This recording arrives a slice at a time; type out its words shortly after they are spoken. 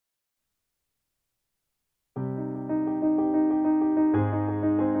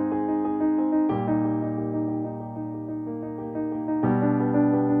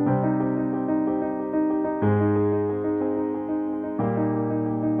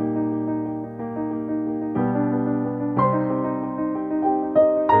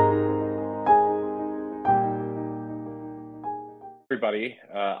everybody.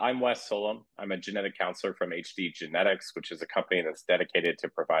 I'm Wes Solem. I'm a genetic counselor from HD Genetics, which is a company that's dedicated to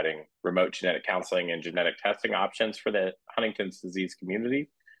providing remote genetic counseling and genetic testing options for the Huntington's disease community.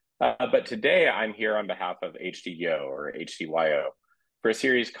 But today I'm here on behalf of HDYO or HDYO for a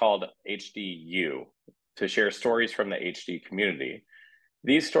series called HDYou to share stories from the HD community.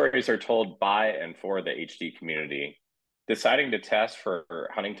 These stories are told by and for the HD community. Deciding to test for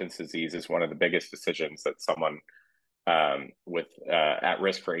Huntington's disease is one of the biggest decisions that someone with at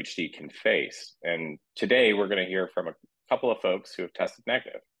risk for HD can face. And today we're going to hear from a couple of folks who have tested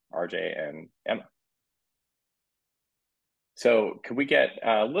negative, RJ and Emma. So could we get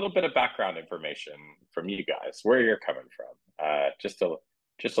a little bit of background information from you guys, where you're coming from? Just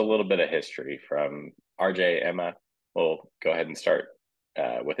a little bit of history from RJ, Emma. We'll go ahead and start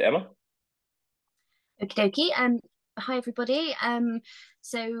with Emma. Okie dokie. Hi everybody.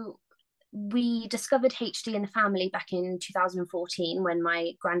 So we discovered HD in the family back in 2014 when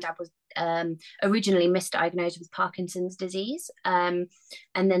my granddad was originally misdiagnosed with Parkinson's disease. And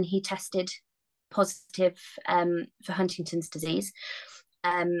then he tested positive for Huntington's disease.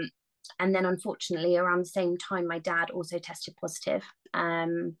 And then unfortunately, around the same time, my dad also tested positive.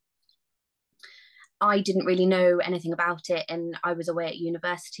 I didn't really know anything about it, and I was away at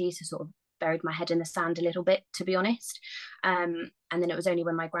university, so sort of buried my head in the sand a little bit, to be honest. And then it was only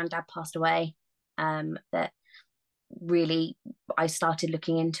when my granddad passed away that really I started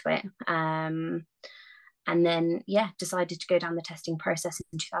looking into it. And then, yeah, decided to go down the testing process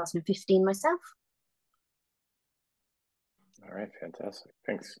in 2015 myself. All right, fantastic.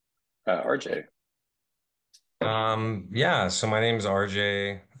 Thanks. RJ. Yeah, so my name is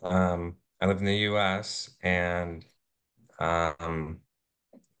RJ. I live in the US, and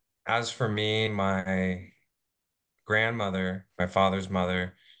as for me, my grandmother, my father's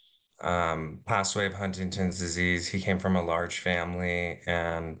mother, passed away of Huntington's disease. He came from a large family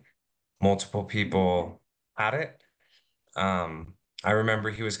and multiple people had it. I remember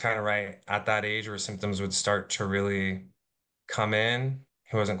he was kind of right at that age where symptoms would start to really come in.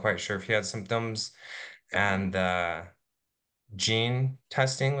 He wasn't quite sure if he had symptoms, and gene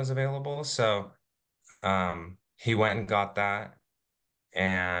testing was available. So he went and got that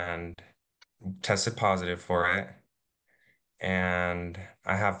and tested positive for it. And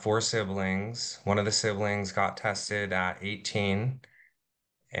I have four siblings. One of the siblings got tested at 18,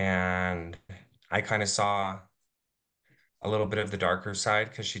 and I kind of saw a little bit of the darker side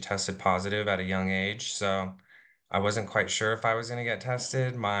because she tested positive at a young age. So I wasn't quite sure if I was going to get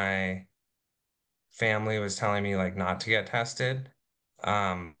tested. My family was telling me like not to get tested.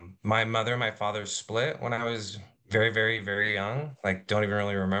 My mother and my father split when I was very, very, very young, like don't even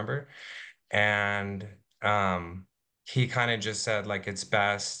really remember. And he kind of just said like it's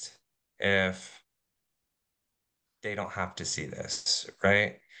best if they don't have to see this,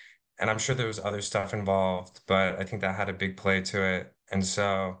 right? And I'm sure there was other stuff involved, but I think that had a big play to it. And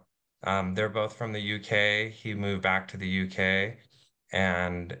so they're both from the UK. He moved back to the UK,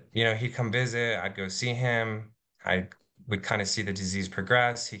 and he'd come visit. I'd go see him. I would kind of see the disease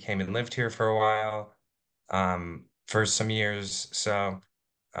progress. He came and lived here for a while, for some years. So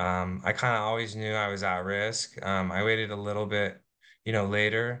I kind of always knew I was at risk. I waited a little bit,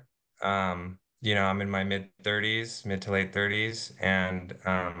 later. I'm in my mid 30s, mid to late 30s, and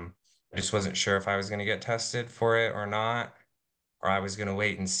I just wasn't sure if I was going to get tested for it or not, or I was going to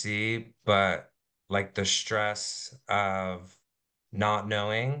wait and see. But like the stress of not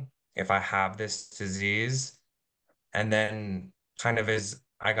knowing if I have this disease, and then kind of as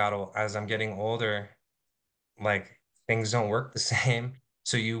I'm getting older, like things don't work the same.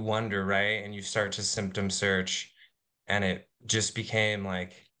 So you wonder, right? And you start to symptom search, and it just became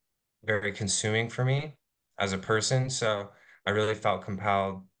like very consuming for me as a person. So I really felt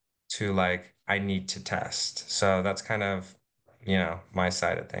compelled to like, I need to test. So that's kind of, my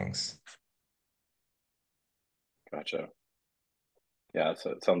side of things. Gotcha. Yeah,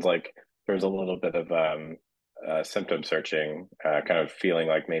 so it sounds like there's a little bit of symptom searching, kind of feeling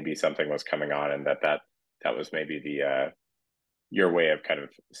like maybe something was coming on, and that was maybe the your way of kind of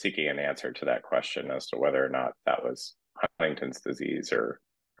seeking an answer to that question as to whether or not that was Huntington's disease or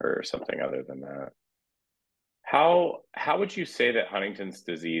something other than that. How would you say that Huntington's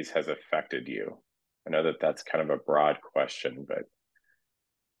disease has affected you? I know that that's kind of a broad question, but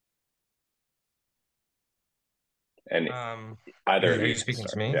and either of Are you you can speaking to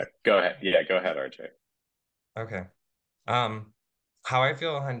start. me? Yeah, go ahead. Yeah, go ahead, RJ. Okay. Um, how I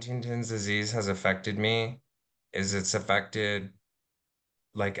feel Huntington's disease has affected me is it's affected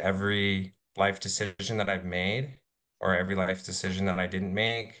like every life decision that I've made or every life decision that I didn't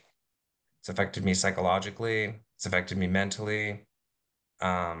make. It's affected me psychologically. It's affected me mentally.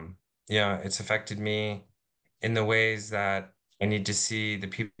 It's affected me in the ways that I need to see the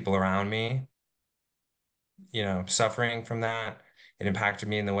people around me, suffering from that. It impacted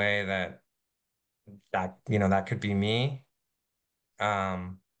me in the way that could be me.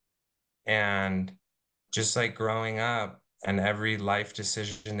 Um, and just like growing up and every life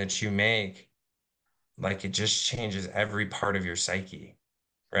decision that you make, like it just changes every part of your psyche,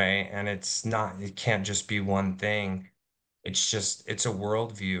 right? And it can't just be one thing. It's a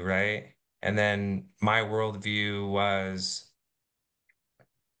worldview, right? And then my worldview was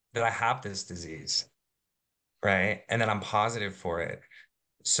that I have this disease, right? And that I'm positive for it.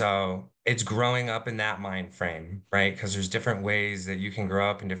 So it's growing up in that mind frame, right? Because there's different ways that you can grow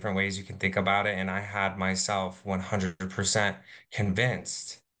up and different ways you can think about it. And I had myself 100%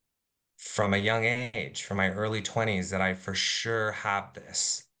 convinced from a young age, from my early 20s, that I for sure have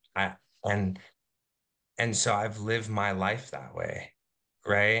this. I and and so I've lived my life that way,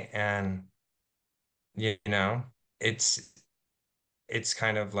 right? And you know, it's it's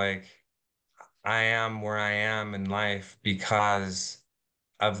kind of like I am where I am in life because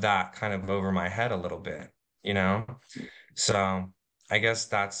of that kind of over my head a little bit, you know? So I guess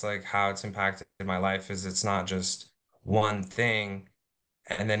that's like how it's impacted my life is it's not just one thing.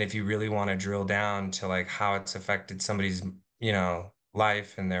 And then if you really want to drill down to like how it's affected somebody's,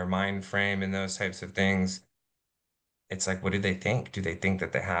 life and their mind frame and those types of things, it's like, what do they think? Do they think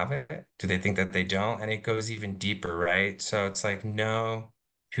that they have it? Do they think that they don't? And it goes even deeper, right? So it's like, know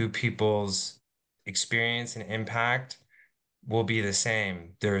who people's experience and impact will be the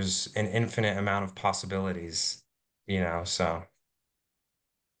same. There's an infinite amount of possibilities, so.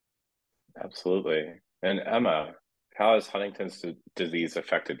 Absolutely. And Emma, how has Huntington's disease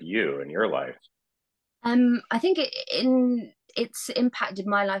affected you in your life? I think it's impacted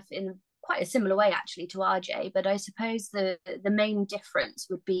my life in quite a similar way actually to RJ, but I suppose the main difference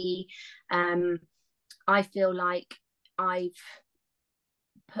would be I feel like I've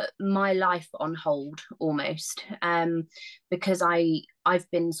put my life on hold almost because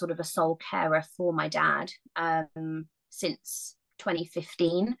I've been sort of a sole carer for my dad since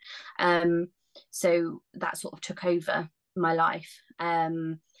 2015. So that sort of took over my life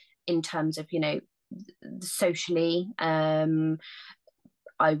in terms of, socially. I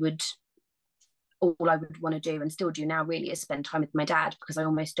would all I would want to do and still do now really is spend time with my dad because I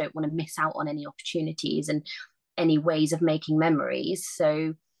almost don't want to miss out on any opportunities and any ways of making memories.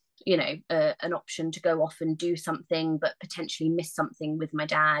 So, an option to go off and do something but potentially miss something with my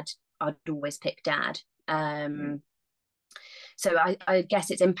dad, I'd always pick dad. So I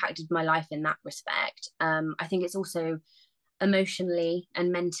guess it's impacted my life in that respect. I think it's also emotionally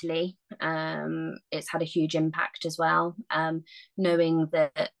and mentally, it's had a huge impact as well. Knowing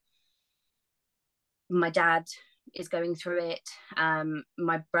that my dad is going through it.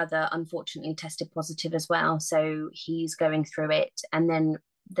 My brother unfortunately tested positive as well, so he's going through it. And then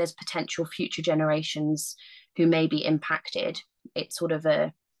there's potential future generations who may be impacted. It's sort of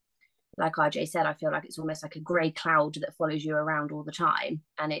like RJ said, I feel like it's almost like a grey cloud that follows you around all the time.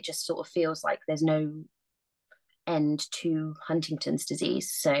 And it just sort of feels like there's no end to Huntington's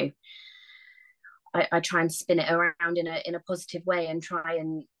disease. So I try and spin it around in a positive way and try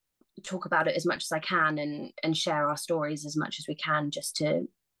and talk about it as much as I can and share our stories as much as we can just to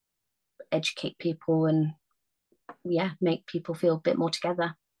educate people and make people feel a bit more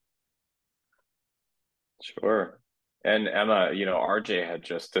together. Sure. And Emma, RJ had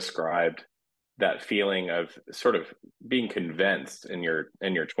just described that feeling of sort of being convinced in your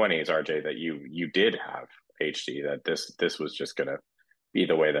 20s, RJ, that you did have HD, that this was just going to be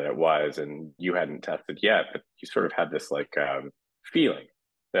the way that it was, and you hadn't tested yet, but you sort of had this like feeling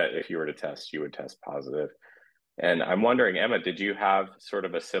that if you were to test, you would test positive. And I'm wondering, Emma, did you have sort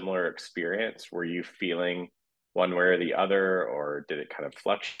of a similar experience? Were you feeling one way or the other, or did it kind of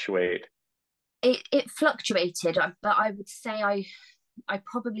fluctuate? It fluctuated, but I would say I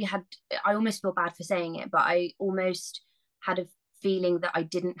probably had, I almost feel bad for saying it, but I almost had a feeling that I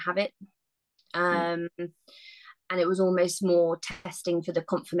didn't have it. And it was almost more testing for the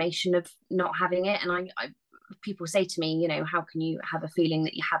confirmation of not having it. And I people say to me, how can you have a feeling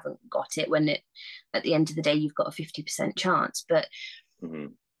that you haven't got it when at the end of the day you've got a 50% chance? But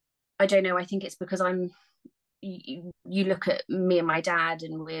I don't know, I think it's because you look at me and my dad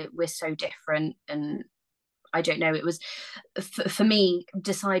and we're so different. And I don't know, it was for me,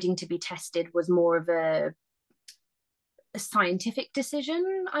 deciding to be tested was more of a scientific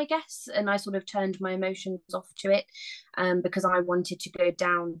decision, I guess, and I sort of turned my emotions off to it because I wanted to go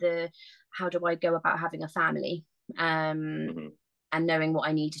down the how do I go about having a family and knowing what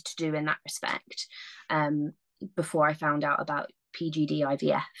I needed to do in that respect before I found out about PGD,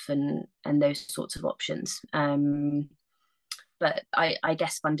 IVF, and those sorts of options. But I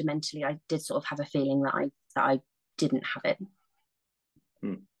guess fundamentally, I did sort of have a feeling that I didn't have it.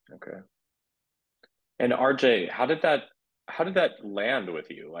 Okay. And RJ, how did that land with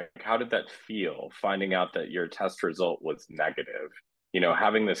you? Like, how did that feel, finding out that your test result was negative?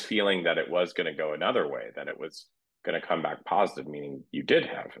 Having this feeling that it was going to go another way, that it was going to come back positive, meaning you did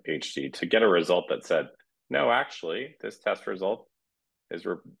have HD, to get a result that said, no, actually, this test result is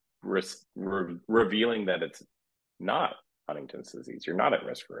revealing that it's not Huntington's disease. You're not at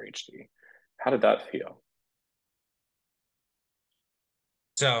risk for HD. How did that feel?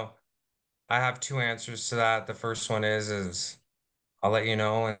 So I have two answers to that. The first one is I'll let you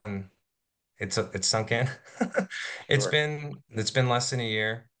know, and it's sunk in. It's Sure. been less than a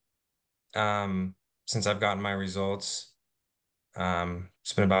year since I've gotten my results.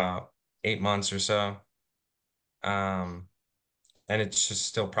 It's been about 8 months or so. And it's just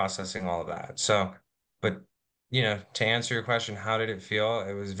still processing all of that. So, but to answer your question, how did it feel?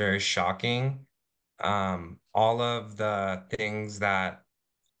 It was very shocking. All of the things that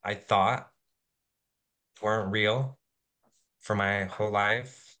I thought weren't real for my whole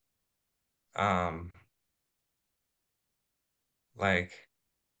life. Like,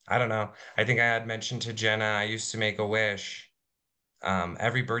 I don't know. I think I had mentioned to Jenna, I used to make a wish.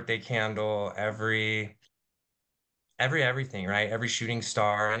 Every birthday candle, everything, right? Every shooting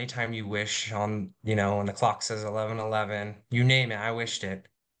star, anytime you wish on, when the clock says 11:11, you name it, I wished it.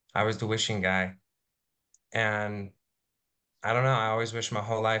 I was the wishing guy. And I don't know, I always wish my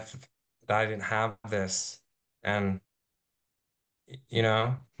whole life that I didn't have this. And,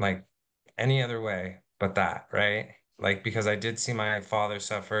 like any other way but that, right? Like, because I did see my father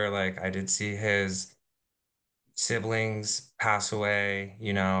suffer, like I did see his siblings pass away,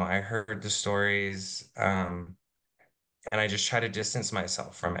 I heard the stories, and I just try to distance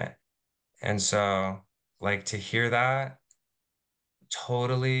myself from it. And so, like, to hear that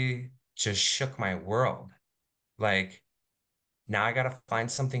totally just shook my world. Like, now I got to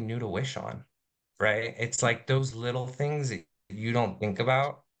find something new to wish on, right? It's like those little things that you don't think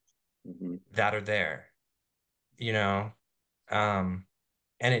about Mm-hmm. that are there, you know? Um,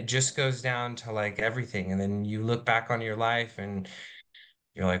 and it just goes down to like everything. And then you look back on your life and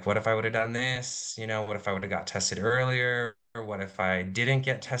you're like, what if I would have done this? What if I would have got tested earlier? Or what if I didn't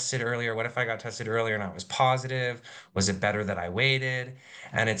get tested earlier? What if I got tested earlier and I was positive? Was it better that I waited?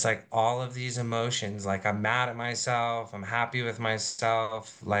 And it's like all of these emotions, like I'm mad at myself, I'm happy with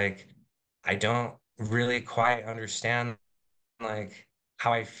myself. Like I don't really quite understand like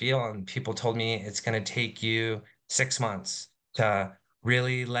how I feel. And people told me it's going to take you 6 months to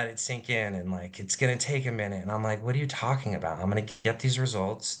really let it sink in. And like, it's going to take a minute. And I'm like, what are you talking about? I'm going to get these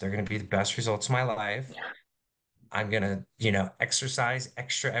results. They're going to be the best results of my life. I'm going to, exercise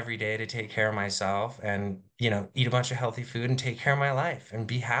extra every day to take care of myself and, eat a bunch of healthy food and take care of my life and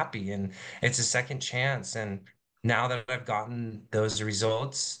be happy. And it's a second chance. And now that I've gotten those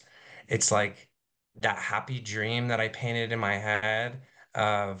results, it's like that happy dream that I painted in my head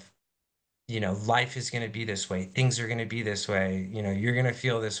of, life is going to be this way. Things are going to be this way. You're going to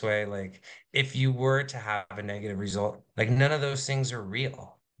feel this way. Like if you were to have a negative result, like none of those things are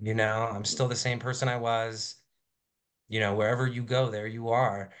real. I'm still the same person I was. Wherever you go, there you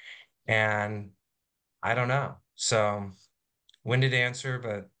are. And I don't know. So winded answer,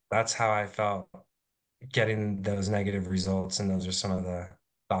 but that's how I felt getting those negative results. And those are some of the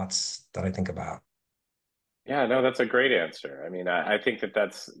thoughts that I think about. Yeah, no, that's a great answer. I mean, I think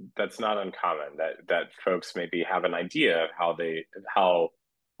that's not uncommon that folks maybe have an idea of how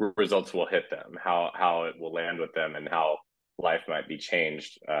results will hit them, how it will land with them, and how life might be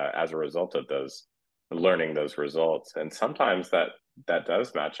changed as a result of those learning those results. And sometimes that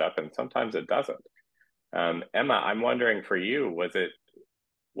does match up, and sometimes it doesn't. Emma, I'm wondering for you,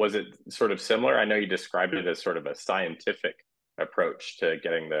 was it sort of similar? I know you described it as sort of a scientific approach to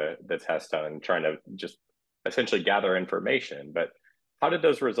getting the test done and trying to just essentially gather information. But how did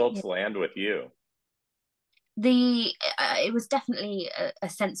those results land with you? It was definitely a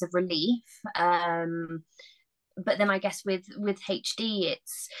sense of relief. But then I guess with HD,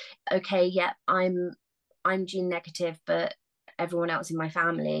 it's okay. Yeah, I'm gene negative, but everyone else in my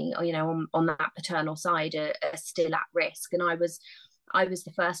family, or on that paternal side, are still at risk. And I was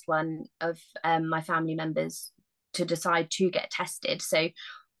the first one of my family members to decide to get tested. So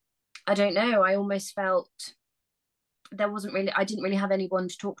I don't know. I almost felt I didn't really have anyone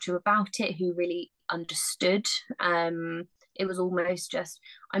to talk to about it who really understood. It was almost just,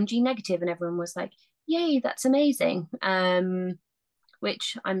 I'm gene negative, and everyone was like, yay, that's amazing.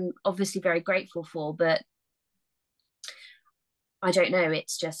 Which I'm obviously very grateful for, but I don't know.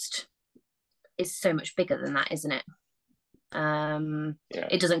 It's so much bigger than that, isn't it?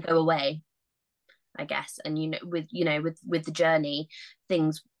 It doesn't go away, I guess. And with the journey,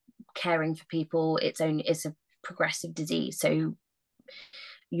 things, caring for people, it's a progressive disease. So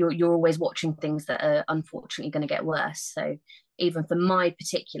you're always watching things that are unfortunately going to get worse. So even for my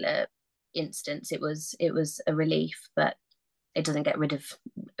particular instance, it was a relief, but it doesn't get rid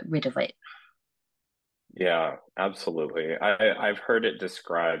of it. Yeah, absolutely. I've heard it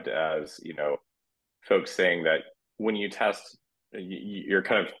described as, folks saying that when you test, you're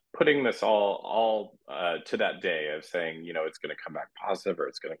kind of putting this all to that day of saying, it's going to come back positive, or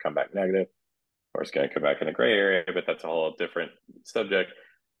it's going to come back negative, or it's going to come back in the gray area, but that's a whole different subject.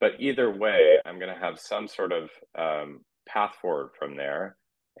 But either way, I'm going to have some sort of path forward from there,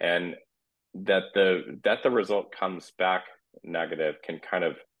 and that the result comes back negative can kind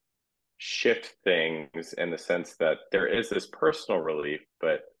of shift things in the sense that there is this personal relief,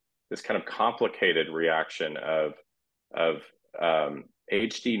 but this kind of complicated reaction of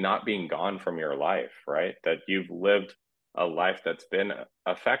HD not being gone from your life, right? That you've lived a life that's been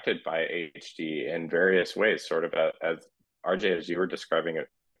affected by HD in various ways, sort of as RJ, as you were describing it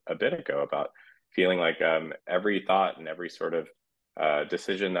a bit ago, about feeling like every thought and every sort of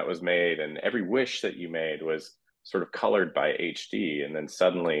decision that was made and every wish that you made was sort of colored by HD. And then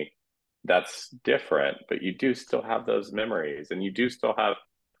suddenly that's different, but you do still have those memories, and you do still have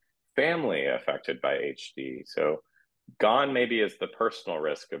family affected by HD. So gone maybe is the personal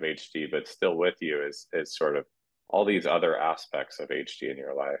risk of HD, but still with you is sort of all these other aspects of HD in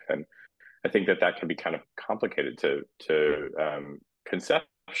your life. And I think that can be kind of complicated to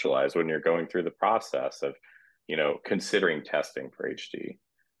conceptualize when you're going through the process of, considering testing for HD,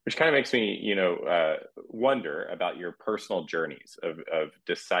 which kind of makes me, wonder about your personal journeys of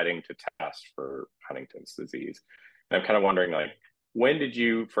deciding to test for Huntington's disease. And I'm kind of wondering, like, when did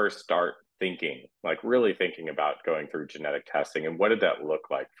you first start thinking, like really thinking about going through genetic testing, and what did that look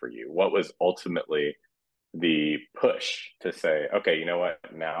like for you? What was ultimately the push to say, okay, you know what,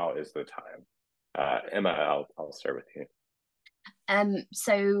 now is the time? Emma, I'll start with you.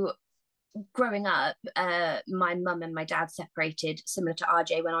 So growing up, my mum and my dad separated, similar to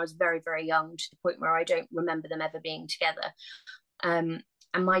RJ, when I was very, very young, to the point where I don't remember them ever being together.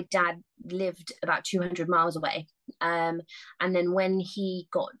 And my dad lived about 200 miles away. And then when he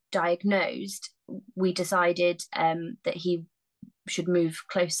got diagnosed, we decided that he should move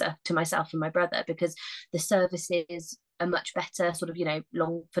closer to myself and my brother, because the services are much better, sort of,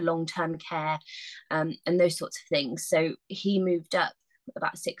 long-term care, and those sorts of things. So he moved up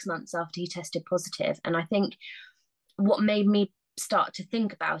about 6 months after he tested positive. And I think what made me start to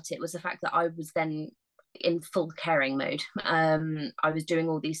think about it was the fact that I was then in full caring mode. I was doing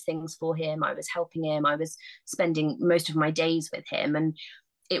all these things for him. I was helping him. I was spending most of my days with him. And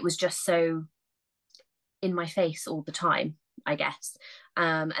it was just so in my face all the time, I guess.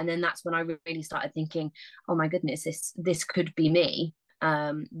 And then that's when I really started thinking, oh my goodness, this could be me.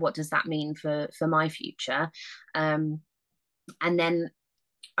 What does that mean for my future? And then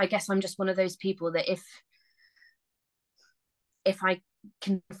I guess I'm just one of those people that if I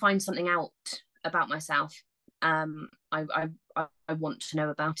can find something out about myself, I want to know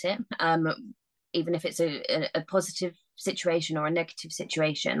about it, even if it's a positive situation or a negative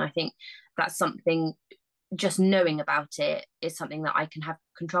situation. I think that's something, just knowing about it is something that I can have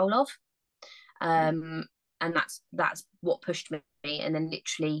control of, and that's what pushed me. And then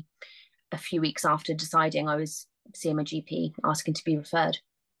literally a few weeks after deciding, I was seeing my GP asking to be referred.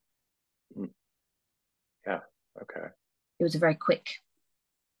 Yeah. Okay. It was a very quick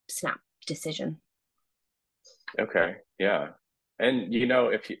snap decision. Okay. Yeah. And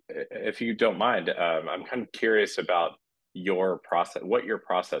if you don't mind, I'm kind of curious about your process, what your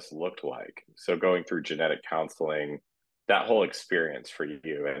process looked like. So going through genetic counseling, that whole experience for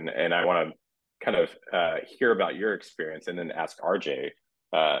you, and I want to kind of hear about your experience, and then ask RJ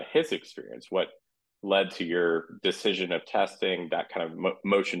his experience. What led to your decision of testing, that kind of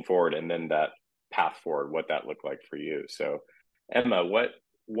motion forward, and then that path forward, what that looked like for you. So Emma,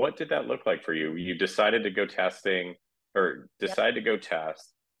 what did that look like for you? You decided to go testing, or decide to go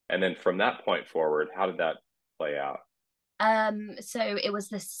test, and then from that point forward, how did that play out? So it was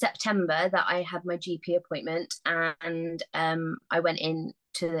this September that I had my GP appointment, and I went in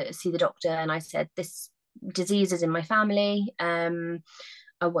to see the doctor, and I said, this disease is in my family.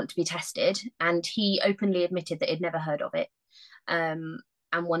 I want to be tested. And he openly admitted that he'd never heard of it, and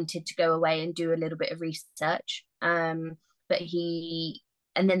wanted to go away and do a little bit of research.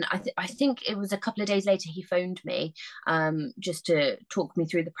 And then I think it was a couple of days later, he phoned me, just to talk me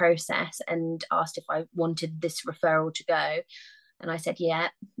through the process, and asked if I wanted this referral to go. And I said, yeah.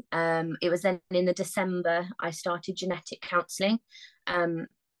 It was then in the December I started genetic counselling.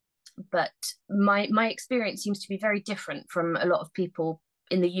 But my experience seems to be very different from a lot of people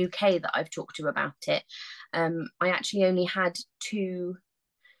in the UK that I've talked to about it. I actually only had 2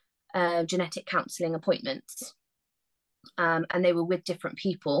 genetic counselling appointments, and they were with different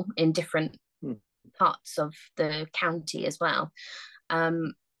people in different parts of the county as well.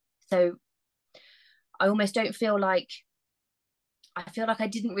 So I almost don't feel like, I feel like I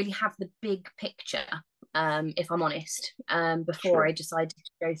didn't really have the big picture, if I'm honest, before I decided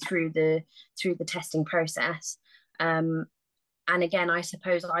to go through the testing process. And again, I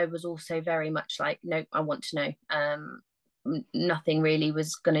suppose I was also very much like, no, I want to know. Nothing really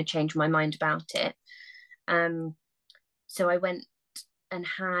was going to change my mind about it. So I went and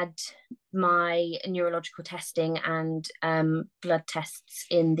had my neurological testing and blood tests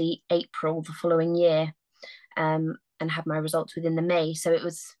in the April the following year, and had my results within the May. So it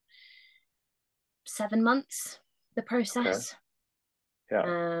was 7 months, the process. Okay.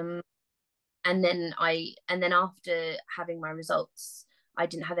 Yeah. And then after having my results, I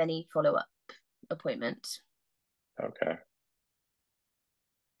didn't have any follow-up appointment. Okay.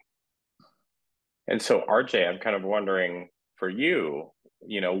 And so RJ, I'm kind of wondering for you,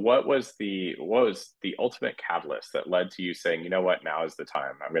 what was the ultimate catalyst that led to you saying, you know what, now is the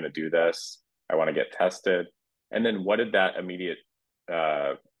time. I'm going to do this. I want to get tested. And then what did that immediate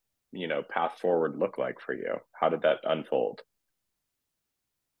path forward look like for you? How did that unfold?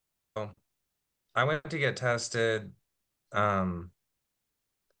 I went to get tested and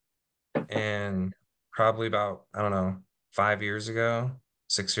probably about, I don't know, 5 years ago,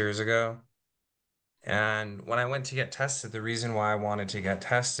 6 years ago. And when I went to get tested, the reason why I wanted to get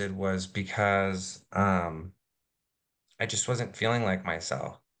tested was because I just wasn't feeling like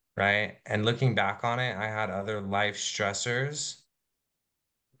myself, right? And looking back on it, I had other life stressors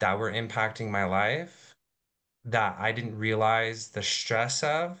that were impacting my life that I didn't realize the stress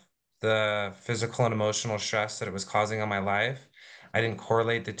of, the physical and emotional stress that it was causing on my life. I didn't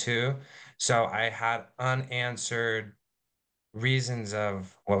correlate the two. So I had unanswered reasons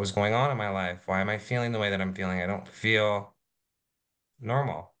of what was going on in my life. Why am I feeling the way that I'm feeling? I don't feel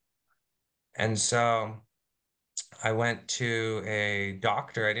normal. And so I went to a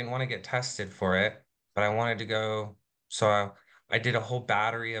doctor. I didn't want to get tested for it, but I wanted to go. So I did a whole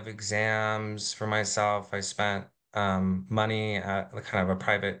battery of exams for myself. I spent money at kind of a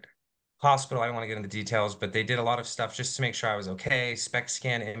private hospital. I don't want to get into details, but they did a lot of stuff just to make sure I was okay, SPECT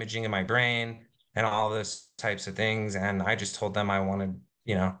scan imaging in my brain and all those types of things. And I just told them I wanted,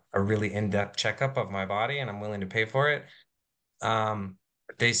 a really in-depth checkup of my body and I'm willing to pay for it.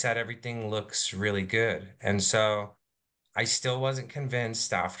 They said everything looks really good. And so I still wasn't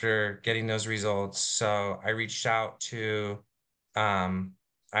convinced after getting those results. So I reached out to um,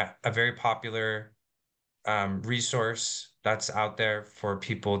 a very popular resource that's out there for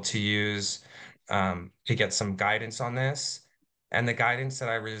people to use to get some guidance on this. And the guidance that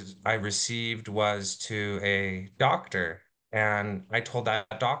I received was to a doctor. And I told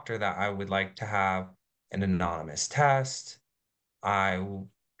that doctor that I would like to have an anonymous test. I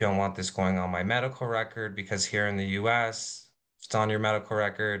don't want this going on my medical record because here in the US, if it's on your medical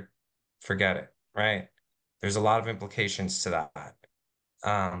record, forget it, right? There's a lot of implications to that.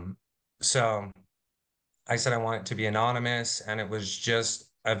 So I said I want it to be anonymous, and it was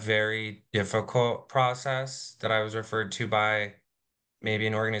just a very difficult process that I was referred to by maybe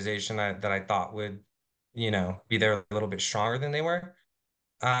an organization that I thought would, be there a little bit stronger than they were.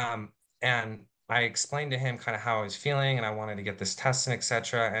 And I explained to him kind of how I was feeling and I wanted to get this test and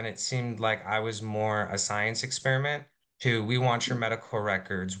etc. And it seemed like I was more a science experiment to, we want your medical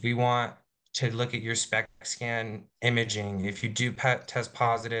records. We want to look at your SPECT scan imaging. If you do test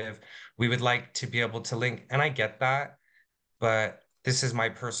positive, we would like to be able to link. And I get that, but this is my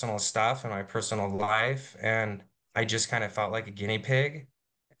personal stuff and my personal life. And I just kind of felt like a guinea pig.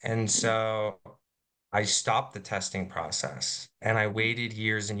 And so I stopped the testing process and I waited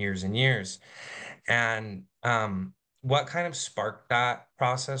years and years and years. And what kind of sparked that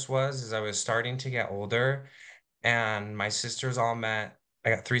process is I was starting to get older and my sisters all met.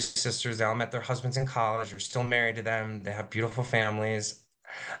 I got 3 sisters. They all met their husbands in college. We're still married to them. They have beautiful families.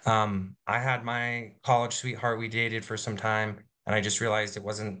 I had my college sweetheart. We dated for some time and I just realized it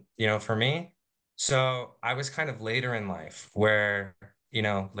wasn't, for me. So I was kind of later in life where,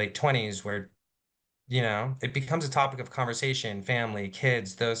 late 20s, where it becomes a topic of conversation, family,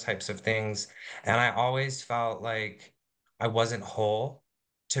 kids, those types of things. And I always felt like I wasn't whole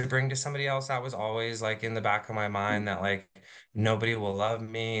to bring to somebody else. That was always like in the back of my mind that like nobody will love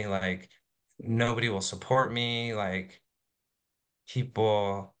me, like nobody will support me, like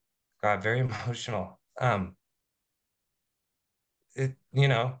people got very emotional. You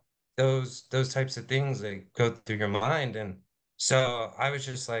know, those types of things that go through your mind. And so I was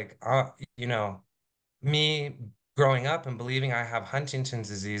just like, you know, me growing up and believing I have Huntington's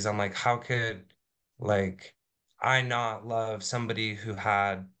disease, I'm like, how could like I not love somebody who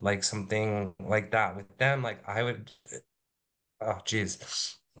had like something like that with them? Like I would, oh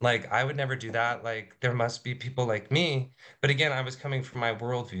geez. Like I would never do that. Like there must be people like me. But again, I was coming from my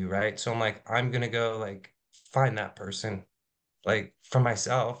worldview, right? So I'm like, I'm gonna go like find that person like for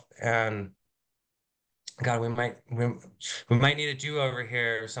myself. And God, we might need a do-over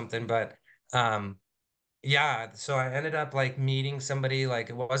here or something, but um yeah, so I ended up like meeting somebody. Like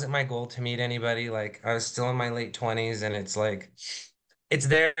it wasn't my goal to meet anybody. Like I was still in my late 20s, and it's like it's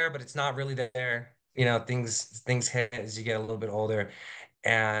there, but it's not really there. You know, things hit as you get a little bit older.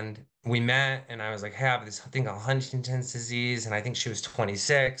 And we met, and I was like, hey, I have this thing called Huntington's disease, and I think she was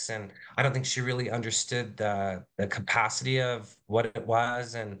 26, and I don't think she really understood the capacity of what it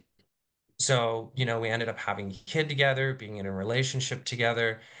was. And so, you know, we ended up having a kid together, being in a relationship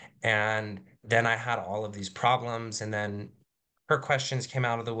together. And then I had all of these problems. And then her questions came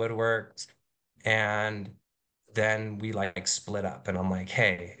out of the woodwork. And then we like split up. And I'm like,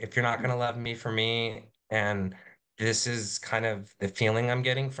 hey, if you're not going to love me for me, and this is kind of the feeling I'm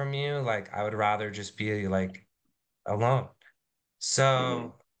getting from you, like, I would rather just be like alone. Mm-hmm.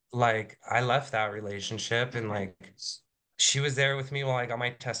 So, like, I left that relationship, and like, she was there with me while I got my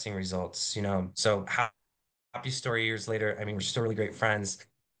testing results, you know. So, happy story years later. I mean, we're still really great friends.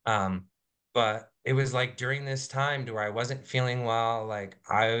 But it was like during this time to where I wasn't feeling well, like,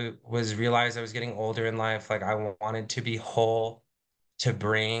 I was realized I was getting older in life, like, I wanted to be whole, to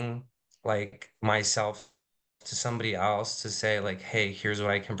bring like myself to somebody else to say like, hey, here's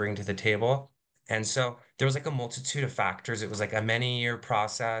what I can bring to the table. And so there was like a multitude of factors. It was like a many year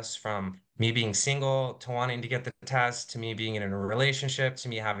process from me being single to wanting to get the test, to me being in a relationship, to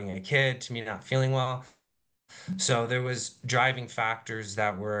me having a kid, to me not feeling well. So there was driving factors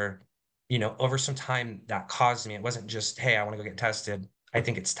that were, you know, over some time that caused me. It wasn't just, hey, I want to go get tested. I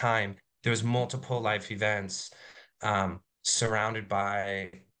think it's time. There was multiple life events surrounded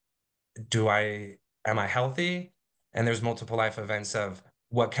by, am I healthy? And there's multiple life events of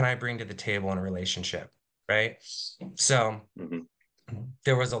what can I bring to the table in a relationship, right? So Mm-hmm.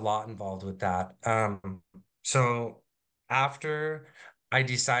 there was a lot involved with that. So after I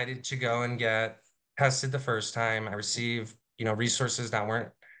decided to go and get tested the first time, I received, you know, resources that weren't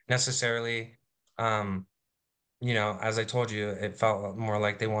necessarily, um, you know, as I told you, it felt more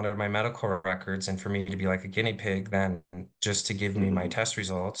like they wanted my medical records and for me to be like a guinea pig than just to give me my Mm-hmm. test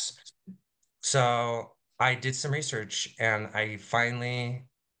results. So I did some research, and I finally,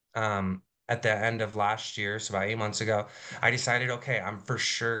 at the end of last year, so about 8 months ago, I decided, okay, I'm for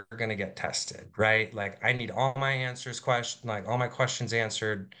sure gonna get tested, right? Like I need all my like all my questions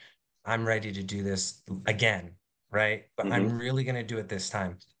answered. I'm ready to do this again, right? But Mm-hmm. I'm really gonna do it this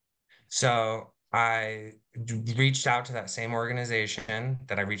time. So I reached out to that same organization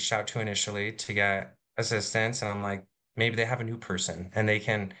that I reached out to initially to get assistance. And I'm like, maybe they have a new person and they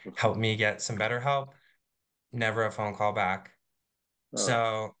can help me get some better help. Never a phone call back. Oh.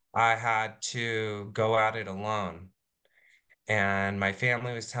 So I had to go at it alone. And my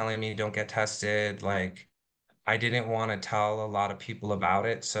family was telling me, don't get tested. Like, I didn't want to tell a lot of people about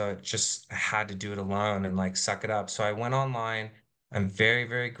it, so it just I had to do it alone and like suck it up. So I went online. I'm very,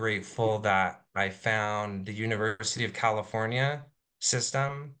 very grateful that I found the University of California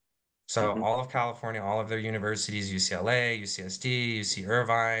system. So Mm-hmm. all of California, all of their universities, UCLA, UCSD, UC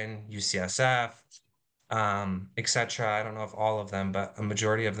Irvine, UCSF, etc. I don't know if all of them, but a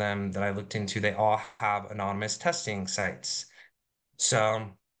majority of them that I looked into, they all have anonymous testing sites. So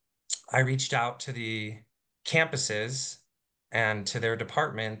I reached out to the campuses and to their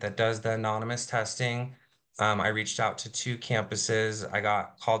department that does the anonymous testing. I reached out to two campuses. I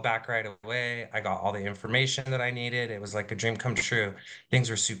got called back right away. I got all the information that I needed. It was like a dream come true.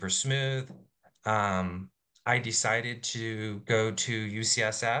 Things were super smooth. Um, I decided to go to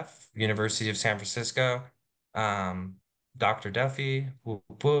UCSF, University of San Francisco. Um, Dr. Duffy,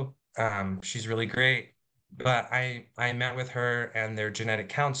 whoop, whoop, she's really great. But I met with her and their genetic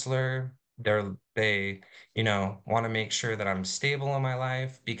counselor. They, you know, want to make sure that I'm stable in my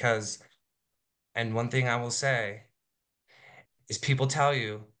life because, and one thing I will say is people tell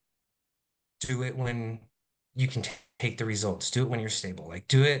you, do it when you can take the results. Do it when you're stable. Like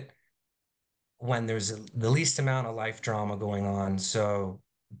do it when there's the least amount of life drama going on. So,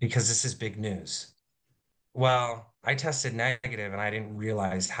 because this is big news. Well, I tested negative, and I didn't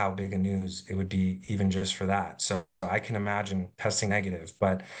realize how big a news it would be even just for that. So I can imagine testing negative,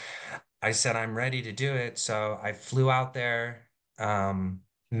 but I said I'm ready to do it. So I flew out there,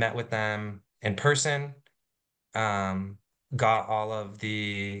 met with them in person, um, got all of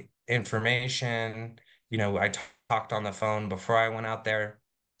the information. I talked on the phone before I went out there,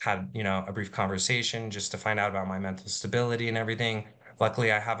 had, a brief conversation just to find out about my mental stability and everything.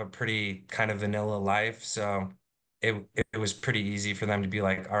 Luckily, I have a pretty kind of vanilla life, so it was pretty easy for them to be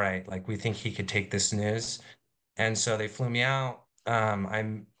like, all right, like we think he could take this news. And so they flew me out.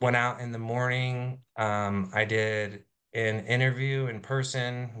 I went out in the morning. I did an interview in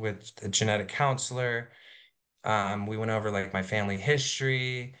person with a genetic counselor. We went over like my family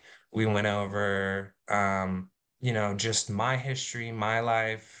history. We went over, just my history, my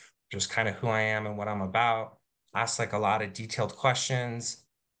life, just kind of who I am and what I'm about. Asked like a lot of detailed questions.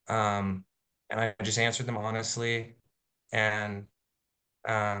 Um, and I just answered them honestly. And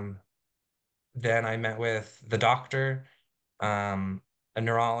um, then I met with the doctor, a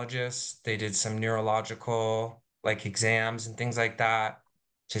neurologist. They did some neurological like exams and things like that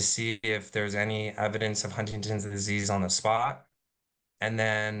to see if there's any evidence of Huntington's disease on the spot. And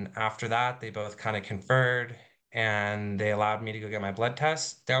then after that, they both kind of conferred and they allowed me to go get my blood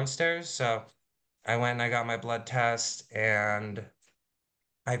test downstairs. So I went and I got my blood test and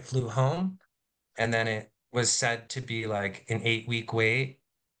I flew home. And then it was said to be like an 8-week wait,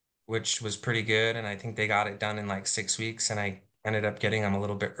 which was pretty good. And I think they got it done in like 6 weeks. And I ended up getting them a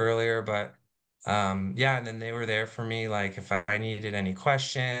little bit earlier. But yeah, and then they were there for me. Like if I needed any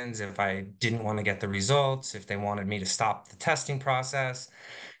questions, if I didn't want to get the results, if they wanted me to stop the testing process,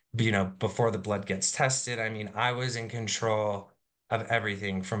 before the blood gets tested. I mean, I was in control of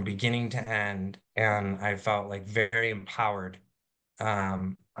everything from beginning to end. And I felt like very empowered.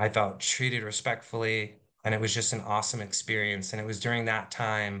 I felt treated respectfully, and it was just an awesome experience. And it was during that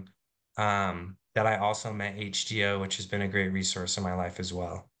time that I also met HDYO, which has been a great resource in my life as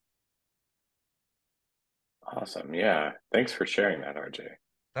well. Awesome. Yeah. Thanks for sharing that, RJ.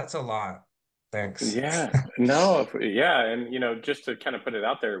 That's a lot. Thanks. Yeah. No. Yeah. And just to kind of put it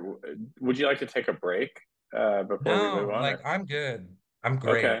out there, would you like to take a break before we move No, on? like I'm good. I'm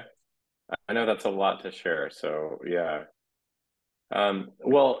Okay. great. I know that's a lot to share. So yeah.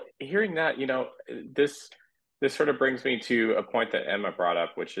 Well, hearing that, this sort of brings me to a point that Emma brought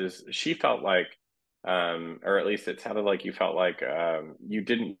up, which is she felt like, or at least it sounded like you felt like you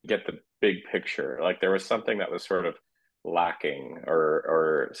didn't get the big picture. Like there was something that was sort of lacking,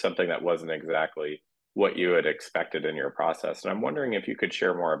 or something that wasn't exactly what you had expected in your process. And I'm wondering if you could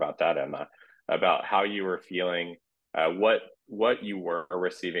share more about that, Emma, about how you were feeling, what you were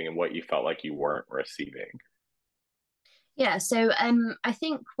receiving, and what you felt like you weren't receiving. Yeah, so I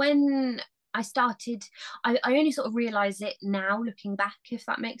think when I started, I only sort of realize it now looking back, if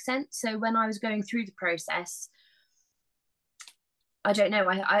that makes sense. So when I was going through the process, I don't know,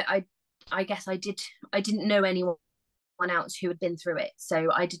 I guess I didn't know anyone else who had been through it. So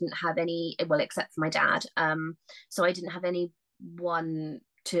I didn't have any, well, except for my dad. So I didn't have anyone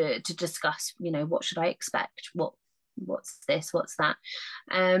to discuss, what should I expect? What's this? What's that?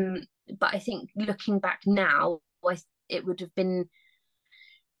 But I think looking back now, it would have been,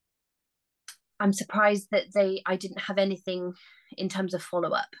 I'm surprised that I didn't have anything in terms of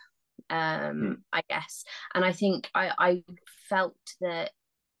follow up, Hmm. I guess. And I think I felt that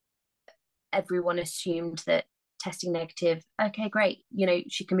everyone assumed that testing negative, okay, great,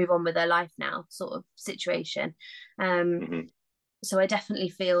 she can move on with her life now, sort of situation. Um, Hmm. so I definitely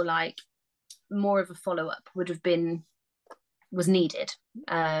feel like more of a follow up was needed,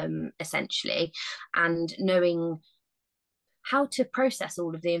 essentially, and knowing how to process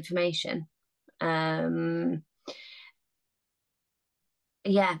all of the information. Um,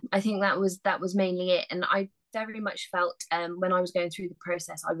 yeah, I think that was mainly it. And I very much felt, when I was going through the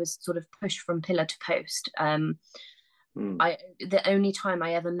process, I was sort of pushed from pillar to post. Hmm. The only time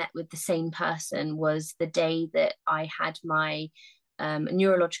I ever met with the same person was the day that I had my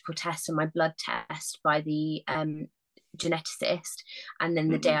neurological test and my blood test by the geneticist, and then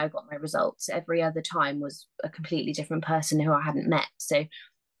the day Hmm. I got my results. Every other time was a completely different person who I hadn't met. So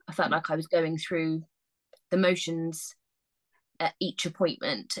I felt like I was going through the motions at each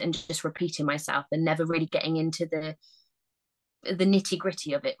appointment and just repeating myself and never really getting into the nitty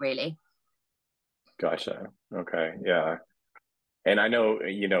gritty of it, really. Gotcha. Okay. Yeah. And I know,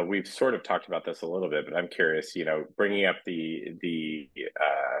 we've sort of talked about this a little bit, but I'm curious, bringing up the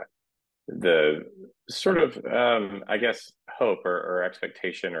sort of, I guess, hope or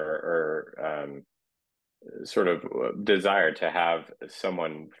expectation, or sort of desire to have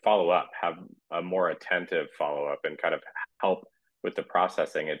someone follow up, have a more attentive follow up, and kind of help with the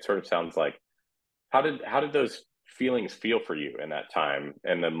processing. It sort of sounds like how did those feelings feel for you in that time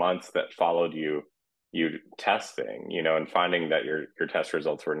and the months that followed you testing, and finding that your test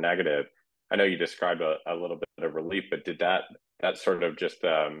results were negative? I know you described a little bit of relief, but did that sort of just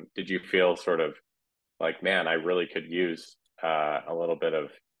did you feel sort of like, man, I really could use a little bit of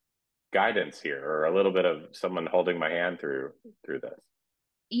guidance here, or a little bit of someone holding my hand through this?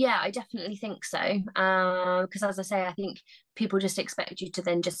 Yeah, I definitely think so. Because as I say, I think people just expect you to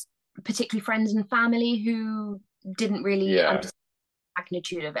then just, particularly friends and family who didn't really Yeah, understand the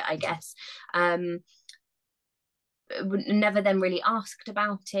magnitude of it, I guess. Never then really asked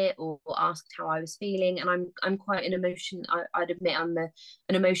about it or asked how I was feeling, and I'm quite an emotion. I'd admit an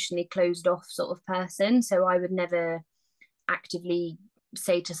emotionally closed off sort of person, so I would never actively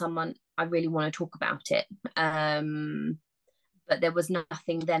say to someone, I really want to talk about it. But there was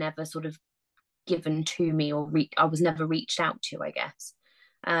nothing then ever sort of given to me, or I was never reached out to, I guess.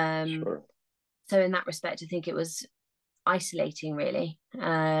 sure. So in that respect, I think it was isolating, really,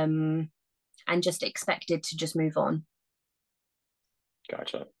 and just expected to just move on.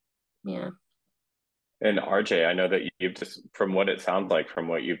 Gotcha. Yeah. And RJ, I know that you've just, from what it sounds like, from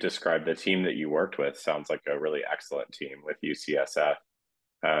what you've described, the team that you worked with sounds like a really excellent team with UCSF.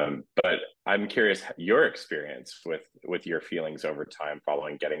 But I'm curious your experience with your feelings over time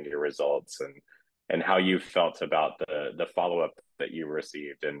following getting your results, and how you felt about the follow up that you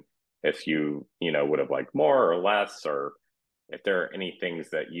received, and if you would have liked more or less, or if there are any things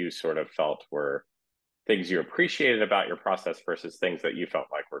that you sort of felt were things you appreciated about your process versus things that you felt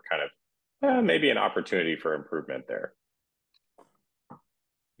like were kind of maybe an opportunity for improvement there. I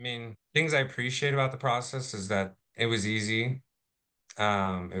mean, things I appreciate about the process is that it was easy,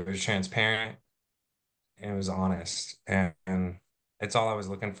 it was transparent, and it was honest, and it's all I was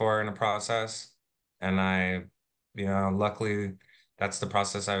looking for in a process. And luckily, that's the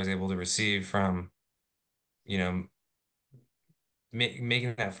process I was able to receive from, you know,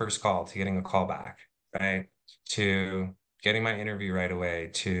 making that first call to getting a call back, right? To getting my interview right away,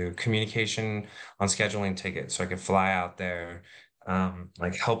 to communication on scheduling tickets so I could fly out there,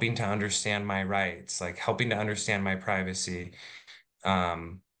 like helping to understand my rights, like helping to understand my privacy,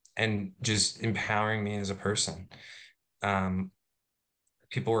 and just empowering me as a person. Um,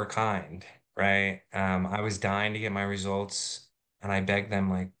 People were kind, right? I was dying to get my results, and I begged them,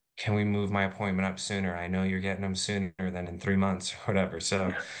 like, can we move my appointment up sooner? I know you're getting them sooner than in 3 months or whatever.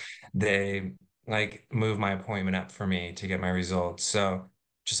 So they like moved my appointment up for me to get my results. So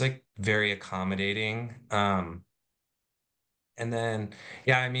just like very accommodating. And then,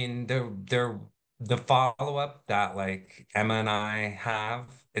 yeah, I mean, the follow-up that like Emma and I have,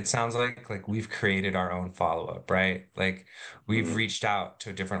 it sounds like we've created our own follow-up, right? Like we've Mhm. reached out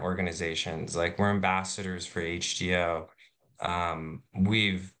to different organizations, like we're ambassadors for HDYO.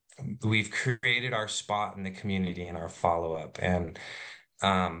 We've created our spot in the community in our follow-up. And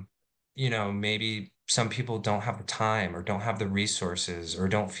um, maybe some people don't have the time or don't have the resources or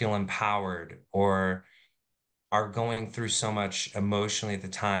don't feel empowered or are going through so much emotionally at the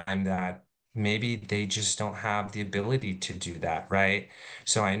time that maybe they just don't have the ability to do that, right?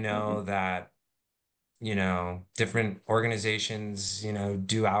 So I know Mhm. that, different organizations,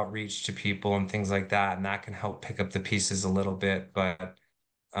 do outreach to people and things like that, and that can help pick up the pieces a little bit. But,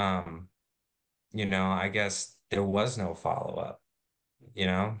 um, I guess there was no follow-up,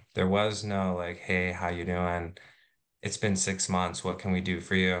 there was no like, hey, how you doing? It's been 6 months. What can we do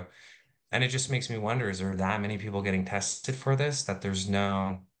for you? And it just makes me wonder, is there that many people getting tested for this that there's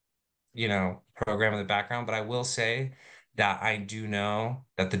no, program in the background? But I will say that I do know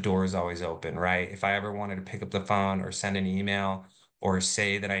that the door is always open, right? If I ever wanted to pick up the phone or send an email or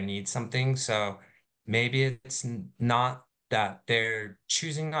say that I need something. So maybe it's not that they're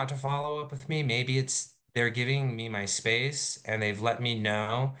choosing not to follow up with me. Maybe it's they're giving me my space and they've let me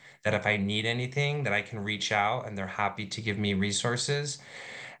know that if I need anything that I can reach out and they're happy to give me resources.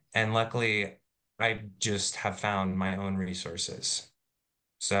 And luckily, I just have found my own resources.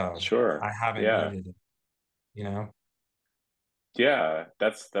 So Sure. I haven't Yeah. needed it, you know? Yeah,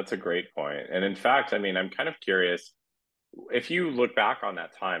 that's a great point. And in fact, I mean, I'm kind of curious if you look back on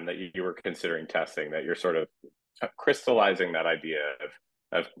that time that you were considering testing, that you're sort of crystallizing that idea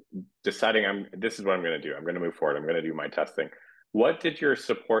of deciding this is what I'm going to do. I'm going to move forward. I'm going to do my testing. What did your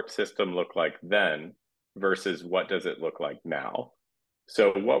support system look like then versus what does it look like now?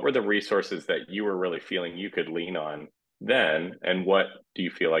 So what were the resources that you were really feeling you could lean on then, and what do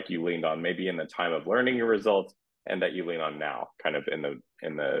you feel like you leaned on maybe in the time of learning your results and that you lean on now, kind of in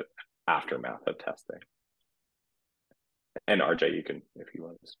the aftermath of testing? And RJ, you can, if you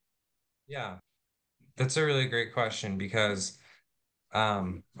want. Yeah, that's a really great question because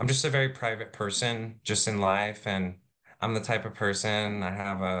I'm just a very private person just in life, and I'm the type of person, I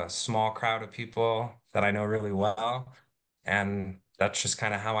have a small crowd of people that I know really well, and that's just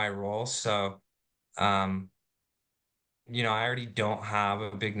kind of how I roll. So, um, I already don't have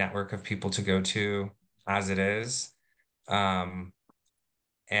a big network of people to go to as it is. Um,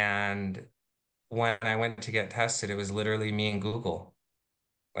 and when I went to get tested, it was literally me and Google.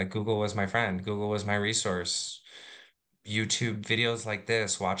 Like Google was my friend, Google was my resource. YouTube videos like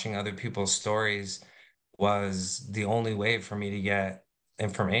this, watching other people's stories was the only way for me to get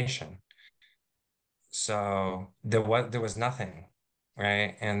information. So there was nothing,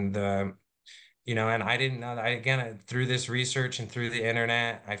 right? And I didn't know that. Through this research and through the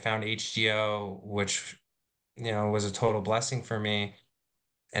internet, I found HDYO, which, was a total blessing for me.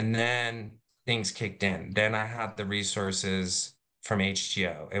 And then things kicked in. Then I had the resources from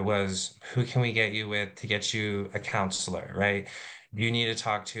HDYO. It was, who can we get you with to get you a counselor, right? You need to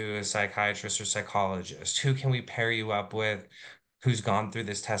talk to a psychiatrist or psychologist. Who can we pair you up with who's gone through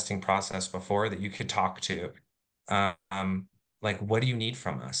this testing process before that you could talk to? Um, like, what do you need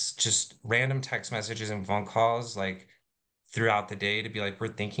from us? Just random text messages and phone calls, like throughout the day to be like, we're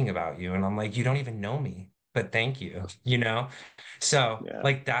thinking about you. And I'm like, you don't even know me, but thank you, you know? So Yeah.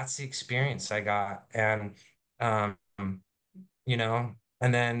 like that's the experience I got. And um, you know,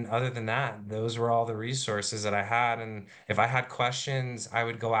 and then other than that, those were all the resources that I had. And if I had questions, I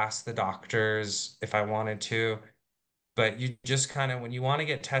would go ask the doctors if I wanted to. But you just kind of, when you want to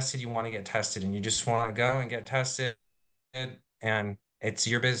get tested, you want to get tested and you just want to go and get tested, and it's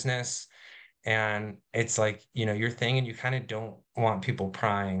your business and it's like, your thing, and you kind of don't want people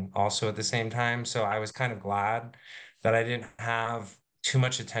prying also at the same time. So I was kind of glad that I didn't have too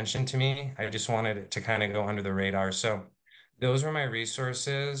much attention to me. I just wanted it to kind of go under the radar. So those were my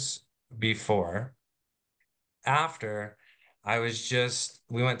resources before. After,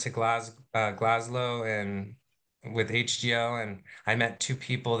 we went to Glasgow and with HDO, and I met two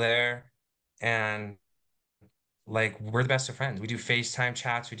people there, and like we're the best of friends. We do FaceTime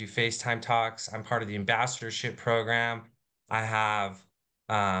chats, we do FaceTime talks. I'm part of the ambassadorship program. I have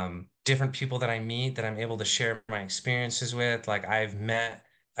different people that I meet that I'm able to share my experiences with. Like I've met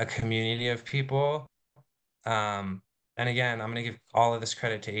a community of people. Um, and again, I'm gonna give all of this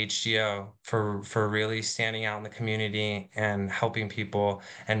credit to HDO for really standing out in the community and helping people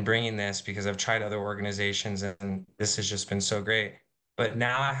and bringing this, because I've tried other organizations and this has just been so great. But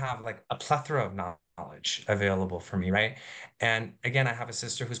now I have like a plethora of knowledge available for me, right? And again, I have a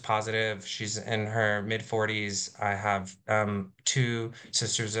sister who's positive. She's in her mid 40s. I have two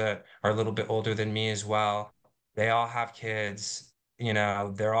sisters that are a little bit older than me as well. They all have kids.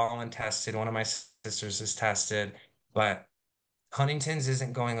 They're all untested. One of my sisters is tested, but Huntington's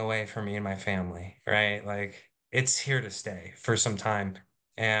isn't going away for me and my family, right? Like it's here to stay for some time.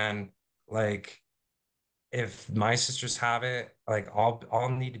 And like if my sisters have it, like I'll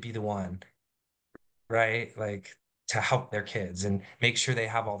need to be the one, right? Like to help their kids and make sure they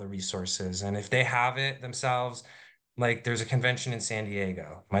have all the resources. And if they have it themselves, like there's a convention in San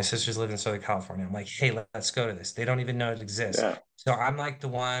Diego. My sisters live in Southern California. I'm like, hey, let's go to this. They don't even know it exists. Yeah. So I'm like the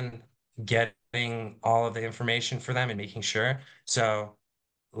one getting all of the information for them and making sure. So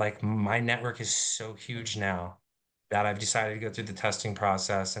like my network is so huge now that I've decided to go through the testing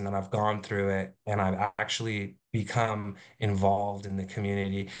process, and then I've gone through it and I've actually become involved in the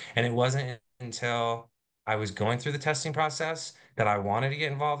community. And it wasn't until I was going through the testing process that I wanted to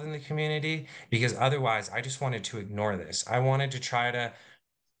get involved in the community, because otherwise I just wanted to ignore this. I wanted to try to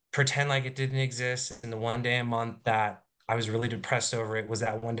pretend like it didn't exist. And the one day a month that I was really depressed over it was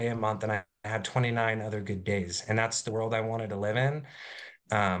that one day a month, and I had 29 other good days. And that's the world I wanted to live in.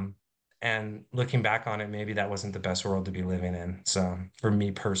 Um, and looking back on it, maybe that wasn't the best world to be living in. So for me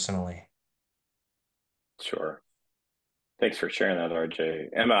personally. Sure. Thanks for sharing that, RJ.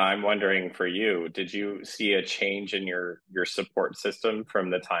 Emma, I'm wondering for you, did you see a change in your support system from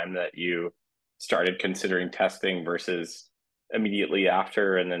the time that you started considering testing versus immediately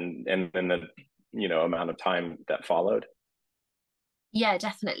after, and then the amount of time that followed? Yeah,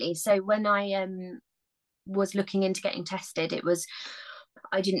 definitely. So when I was looking into getting tested,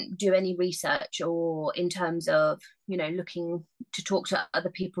 I didn't do any research or in terms of, looking to talk to other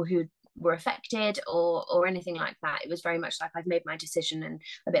people who were affected or anything like that. It was very much like I've made my decision, and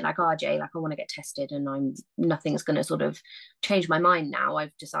a bit like RJ, like I want to get tested, and nothing's going to sort of change my mind now.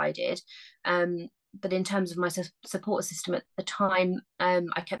 I've decided. But in terms of my support system at the time,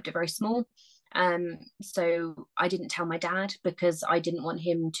 I kept it very small. So I didn't tell my dad because I didn't want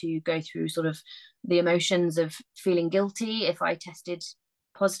him to go through sort of the emotions of feeling guilty if I tested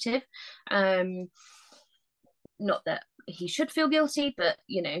positive. Not that he should feel guilty, but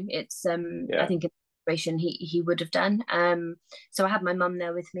it's I think in the situation he would have done. So I had my mum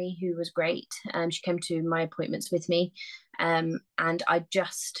there with me, who was great. She came to my appointments with me, and I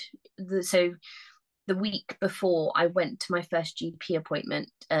so the week before I went to my first GP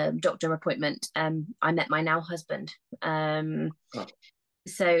appointment, doctor appointment, I met my now husband.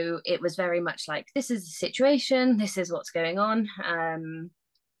 So it was very much like, this is the situation, this is what's going on.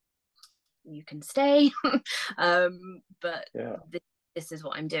 You can stay, but this is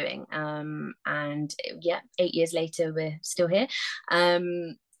what I'm doing. And 8 years later, we're still here.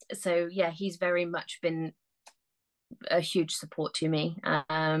 So yeah, he's very much been a huge support to me,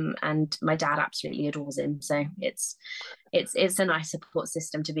 and my dad absolutely adores him. So it's a nice support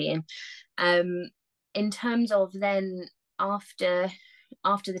system to be in. In terms of then after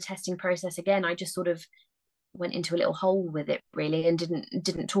the testing process, again, I just sort of went into a little hole with it really, and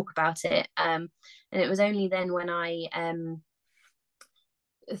didn't talk about it. And it was only then when I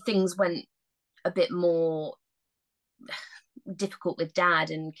things went a bit more difficult with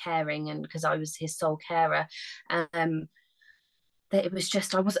dad and caring, and because I was his sole carer, that it was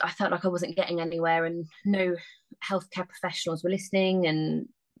just I felt like I wasn't getting anywhere, and no healthcare professionals were listening, and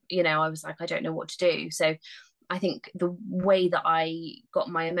I was like, I don't know what to do. So I think the way that I got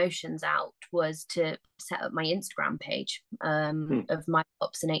my emotions out was to set up my Instagram page of my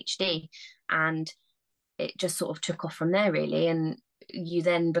pops and HD, and it just sort of took off from there really. And you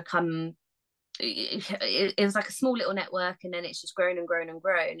then become, it was like a small little network, and then it's just grown and grown and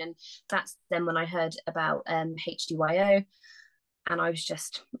grown. And that's then when I heard about HDYO, and I was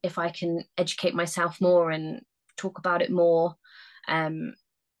just, if I can educate myself more and talk about it more,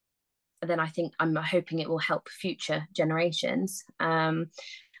 then I think I'm hoping it will help future generations. And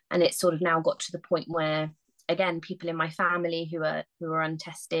it's sort of now got to the point where, again, people in my family who are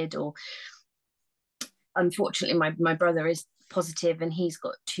untested, or unfortunately my brother is positive, and he's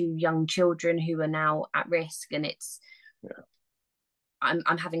got 2 young children who are now at risk, and it's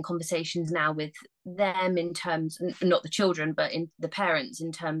I'm having conversations now with them in terms, not the children, but in the parents,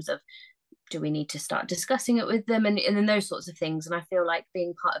 in terms of, do we need to start discussing it with them, and then those sorts of things. And I feel like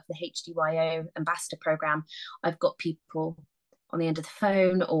being part of the HDYO ambassador program, I've got people on the end of the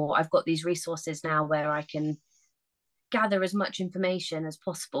phone, or I've got these resources now where I can gather as much information as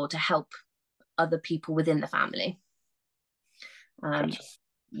possible to help other people within the family. Gotcha.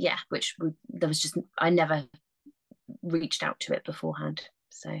 Which there was just, I never reached out to it beforehand.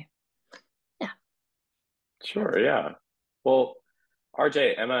 So yeah. Sure. Yeah. Well,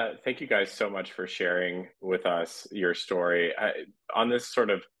 RJ, Emma, thank you guys so much for sharing with us your story. On this sort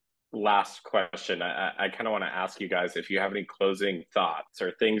of last question, I kind of want to ask you guys if you have any closing thoughts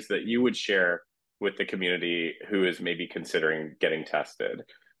or things that you would share with the community who is maybe considering getting tested.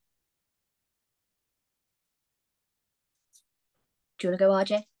 Do you want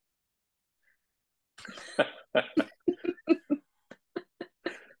to go, RJ?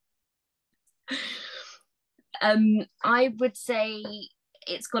 I would say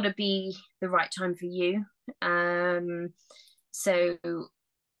it's got to be the right time for you. So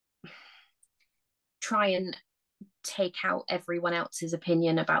try and take out everyone else's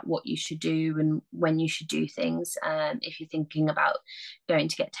opinion about what you should do and when you should do things. If you're thinking about going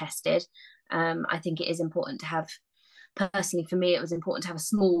to get tested, I think it is important to have, personally for me, it was important to have a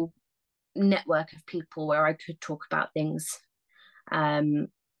small network of people where I could talk about things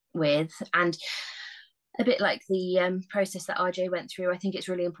with. And a bit like the process that RJ went through, I think it's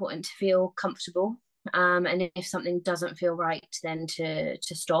really important to feel comfortable. And if something doesn't feel right, then to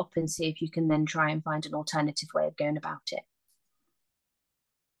stop and see if you can then try and find an alternative way of going about it.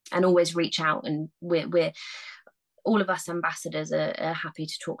 And always reach out, and we're all of us ambassadors are happy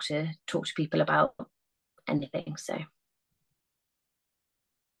to talk to people about anything. So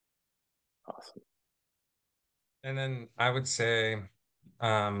awesome. And then I would say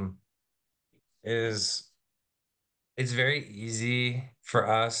it's very easy for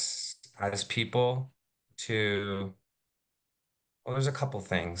us as people to, well, there's a couple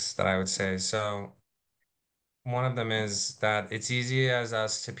things that I would say. So one of them is that it's easy as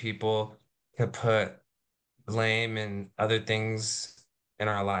us to people to put blame and other things in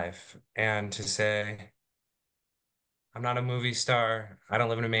our life, and to say, I'm not a movie star, I don't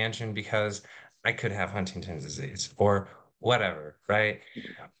live in a mansion because I could have Huntington's disease or whatever, right?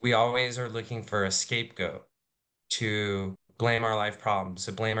 We always are looking for a scapegoat to blame our life problems,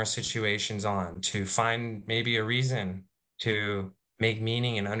 to blame our situations on, to find maybe a reason to make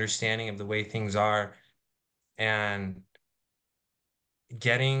meaning and understanding of the way things are. And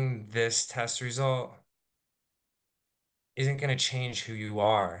getting this test result isn't going to change who you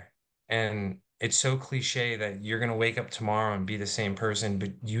are. And it's so cliche that you're going to wake up tomorrow and be the same person,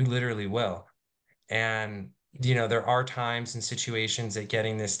 but you literally will. And, there are times and situations that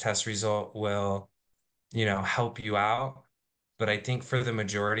getting this test result will, help you out. But I think for the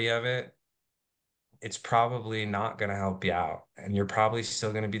majority of it, it's probably not going to help you out. And you're probably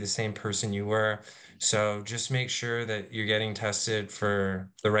still going to be the same person you were. So just make sure that you're getting tested for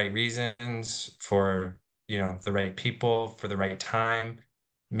the right reasons, for, the right people, for the right time.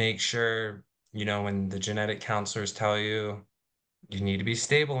 Make sure, when the genetic counselors tell you you need to be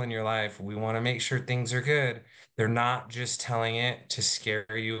stable in your life, we want to make sure things are good. They're not just telling it to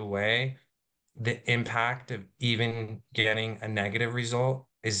scare you away. The impact of even getting a negative result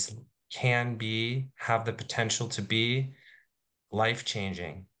have the potential to be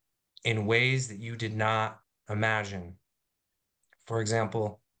life-changing in ways that you did not imagine. For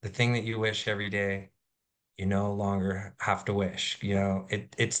example, the thing that you wish every day, you no longer have to wish.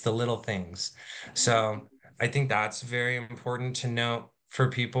 It's the little things. So I think that's very important to note for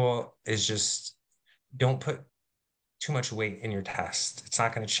people, is just don't put too much weight in your test. It's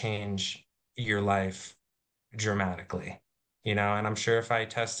not going to change your life dramatically, and I'm sure if I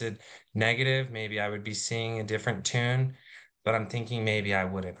tested negative, maybe I would be seeing a different tune, but I'm thinking maybe I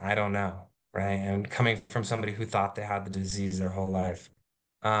wouldn't. I don't know, right? And coming from somebody who thought they had the disease their whole life.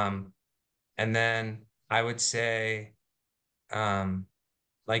 Um, and then I would say,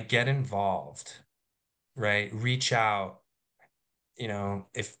 like, get involved, right? Reach out,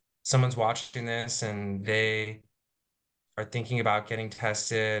 if someone's watching this and they are thinking about getting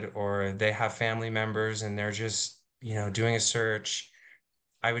tested, or they have family members and they're just, doing a search,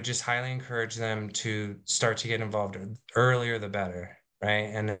 I would just highly encourage them to start to get involved earlier, the better, right?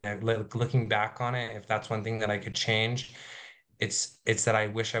 And looking back on it, if that's one thing that I could change, it's that I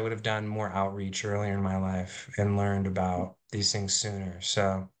wish I would have done more outreach earlier in my life and learned about these things sooner.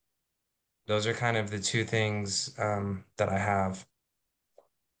 So those are kind of the two things that I have.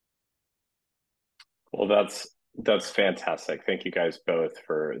 Well, that's fantastic. Thank you guys both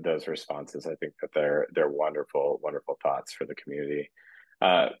for those responses. I think that they're wonderful, wonderful thoughts for the community.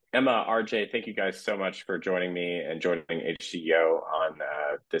 Emma, RJ, thank you guys so much for joining me and joining HDYO on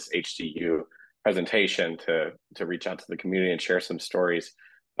this HDYou presentation to reach out to the community and share some stories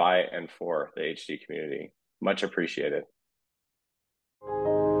by and for the HD community. Much appreciated.